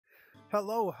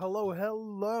Hello,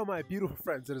 my beautiful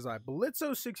friends. It is I,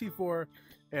 Blitzo64,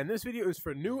 and this video is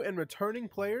for new and returning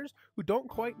players who don't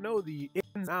quite know the ins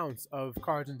and outs of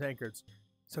cards and tankards.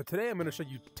 So today I'm going to show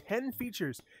you 10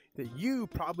 features that you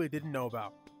probably didn't know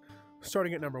about.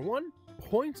 Starting at number 1,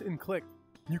 point and click.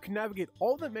 You can navigate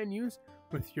all the menus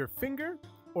with your finger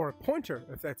or a pointer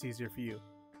if that's easier for you.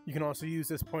 You can also use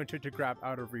this pointer to grab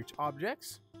out of reach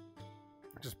objects.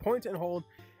 Just point and hold,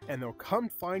 and they'll come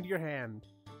find your hand.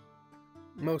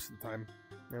 Most of the time,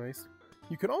 at least.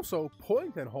 You can also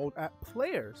point and hold at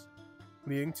players,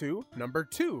 leading to number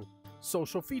 2,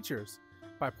 social features.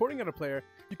 By pointing at a player,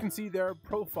 you can see their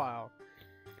profile,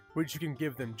 which you can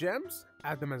give them gems,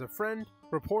 add them as a friend,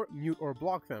 report, mute, or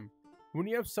block them. When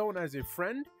you have someone as a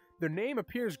friend, their name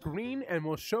appears green and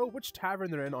will show which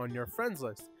tavern they're in on your friends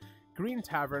list. Green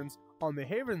taverns on the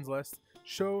Havens list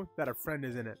show that a friend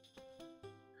is in it.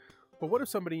 But what if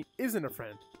somebody isn't a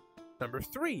friend? Number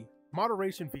 3.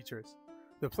 Moderation features.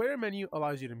 The player menu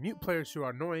allows you to mute players who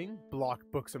are annoying, block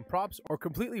books and props, or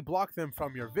completely block them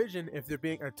from your vision if they're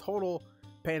being a total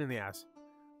pain in the ass.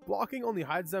 Blocking only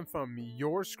hides them from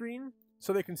your screen,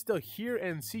 so they can still hear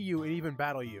and see you and even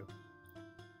battle you.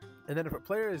 And then if a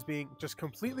player is being just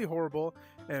completely horrible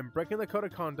and breaking the code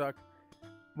of conduct,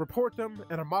 report them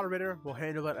and a moderator will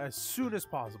handle it as soon as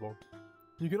possible.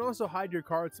 You can also hide your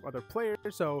cards from other players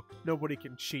so nobody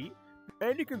can cheat.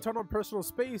 And you can turn on personal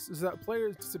space so that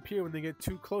players disappear when they get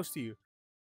too close to you.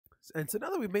 And so now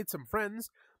that we've made some friends,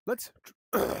 let's...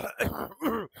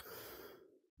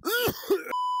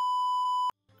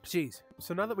 Jeez.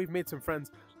 So now that we've made some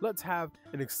friends, let's have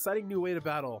an exciting new way to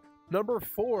battle. Number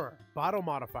 4, battle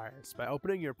modifiers. By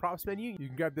opening your props menu, you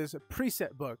can grab this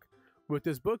preset book. With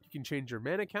this book, you can change your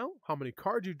mana count, how many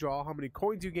cards you draw, how many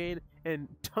coins you gain, and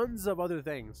tons of other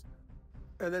things.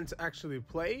 And then to actually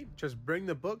play, just bring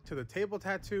the book to the table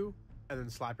tattoo and then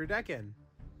slap your deck in.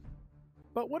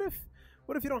 But what if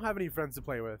you don't have any friends to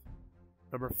play with?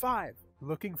 Number 5,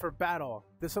 looking for battle.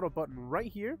 This little button right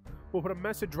here will put a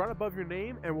message right above your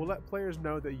name and will let players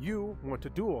know that you want to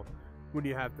duel. When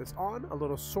you have this on, a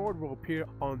little sword will appear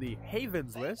on the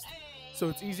Havens list, so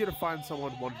it's easier to find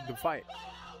someone wanting to fight.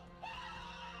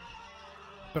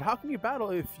 But how can you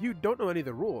battle if you don't know any of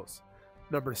the rules?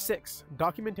 Number 6,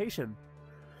 documentation.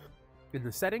 In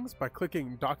the settings, by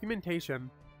clicking documentation,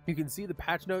 you can see the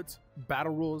patch notes,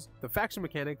 battle rules, the faction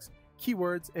mechanics,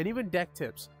 keywords, and even deck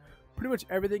tips. Pretty much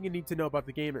everything you need to know about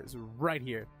the game is right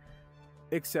here.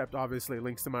 Except, obviously,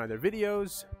 links to my other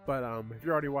videos, but if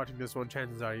you're already watching this one,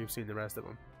 chances are you've seen the rest of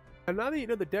them. And now that you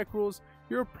know the deck rules,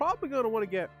 you're probably going to want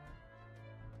to get,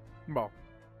 well,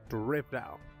 dripped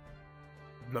out.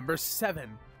 Number 7,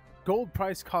 gold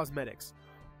price cosmetics.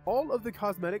 All of the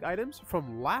cosmetic items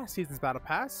from last season's Battle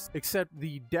Pass, except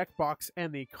the deck box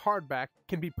and the card back,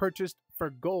 can be purchased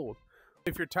for gold.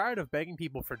 If you're tired of begging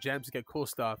people for gems to get cool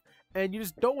stuff, and you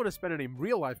just don't want to spend any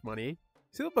real life money,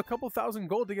 save up a couple thousand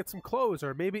gold to get some clothes,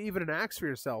 or maybe even an axe for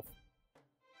yourself.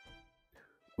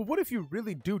 But what if you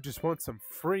really do just want some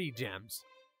free gems?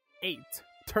 8.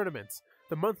 Tournaments.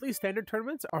 The monthly standard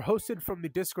tournaments are hosted from the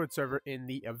Discord server in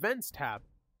the Events tab.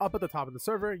 Up at the top of the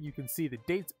server, you can see the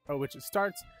date at which it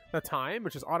starts, the time,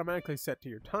 which is automatically set to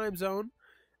your time zone,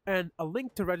 and a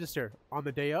link to register. On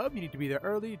the day of, you need to be there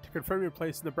early to confirm your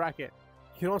place in the bracket.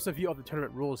 You can also view all the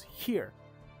tournament rules here.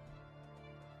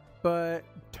 But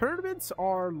tournaments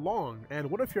are long,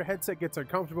 and what if your headset gets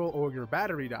uncomfortable or your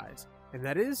battery dies? And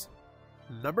that is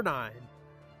number 9,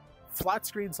 flat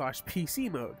screen /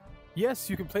 PC mode. Yes,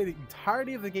 you can play the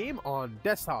entirety of the game on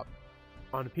desktop.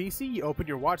 On PC, you open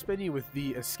your watch menu with the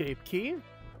escape key.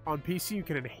 On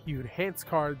PC, you enhance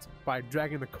cards by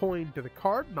dragging the coin to the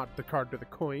card, not the card to the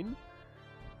coin.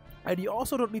 And you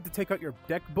also don't need to take out your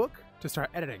deck book to start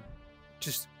editing.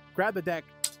 Just grab the deck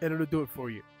and it'll do it for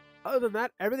you. Other than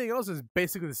that, everything else is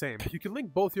basically the same. You can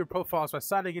link both your profiles by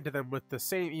signing into them with the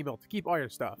same email to keep all your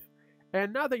stuff.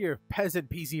 And now that your peasant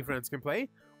PC friends can play,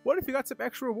 what if you got some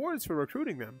extra rewards for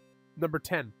recruiting them? Number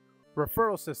 10,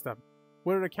 referral system.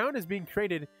 When an account is being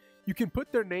created, you can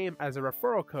put their name as a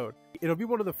referral code. It'll be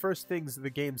one of the first things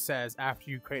the game says after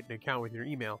you create an account with your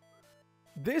email.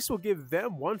 This will give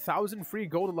them 1,000 free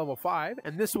gold at level 5,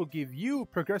 and this will give you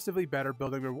progressively better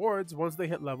building rewards once they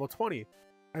hit level 20.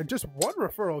 And just one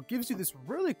referral gives you this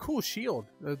really cool shield.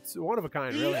 It's one of a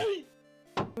kind, really.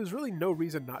 There's really no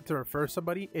reason not to refer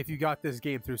somebody if you got this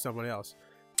game through someone else.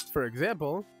 For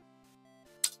example,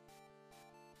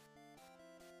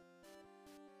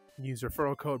 use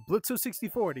referral code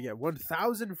Blitzo64 to get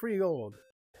 1,000 free gold.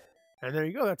 And there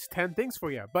you go, that's 10 things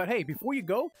for you. But hey, before you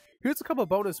go, here's a couple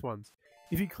bonus ones.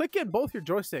 If you click in both your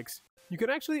joysticks, you can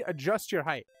actually adjust your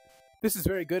height. This is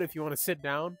very good if you want to sit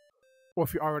down or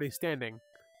if you're already standing.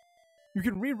 You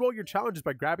can re-roll your challenges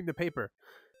by grabbing the paper,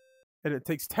 and it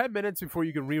takes 10 minutes before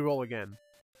you can re-roll again.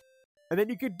 And then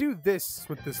you could do this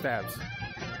with the stabs.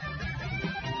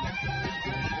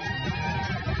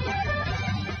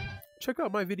 Check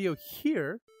out my video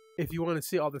here if you want to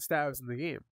see all the stabs in the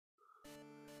game.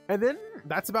 And then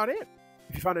that's about it.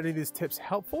 If you found any of these tips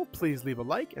helpful, please leave a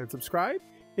like and subscribe.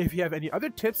 If you have any other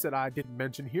tips that I didn't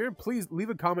mention here, please leave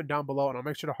a comment down below and I'll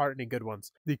make sure to heart any good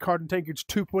ones. The Cards and Tankards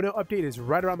 2.0 update is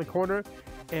right around the corner,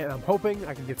 and I'm hoping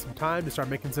I can get some time to start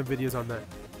making some videos on that.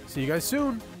 See you guys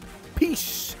soon.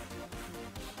 Peace!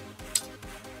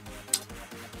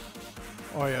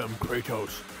 I am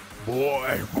Kratos.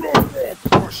 Boy.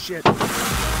 Oh, shit.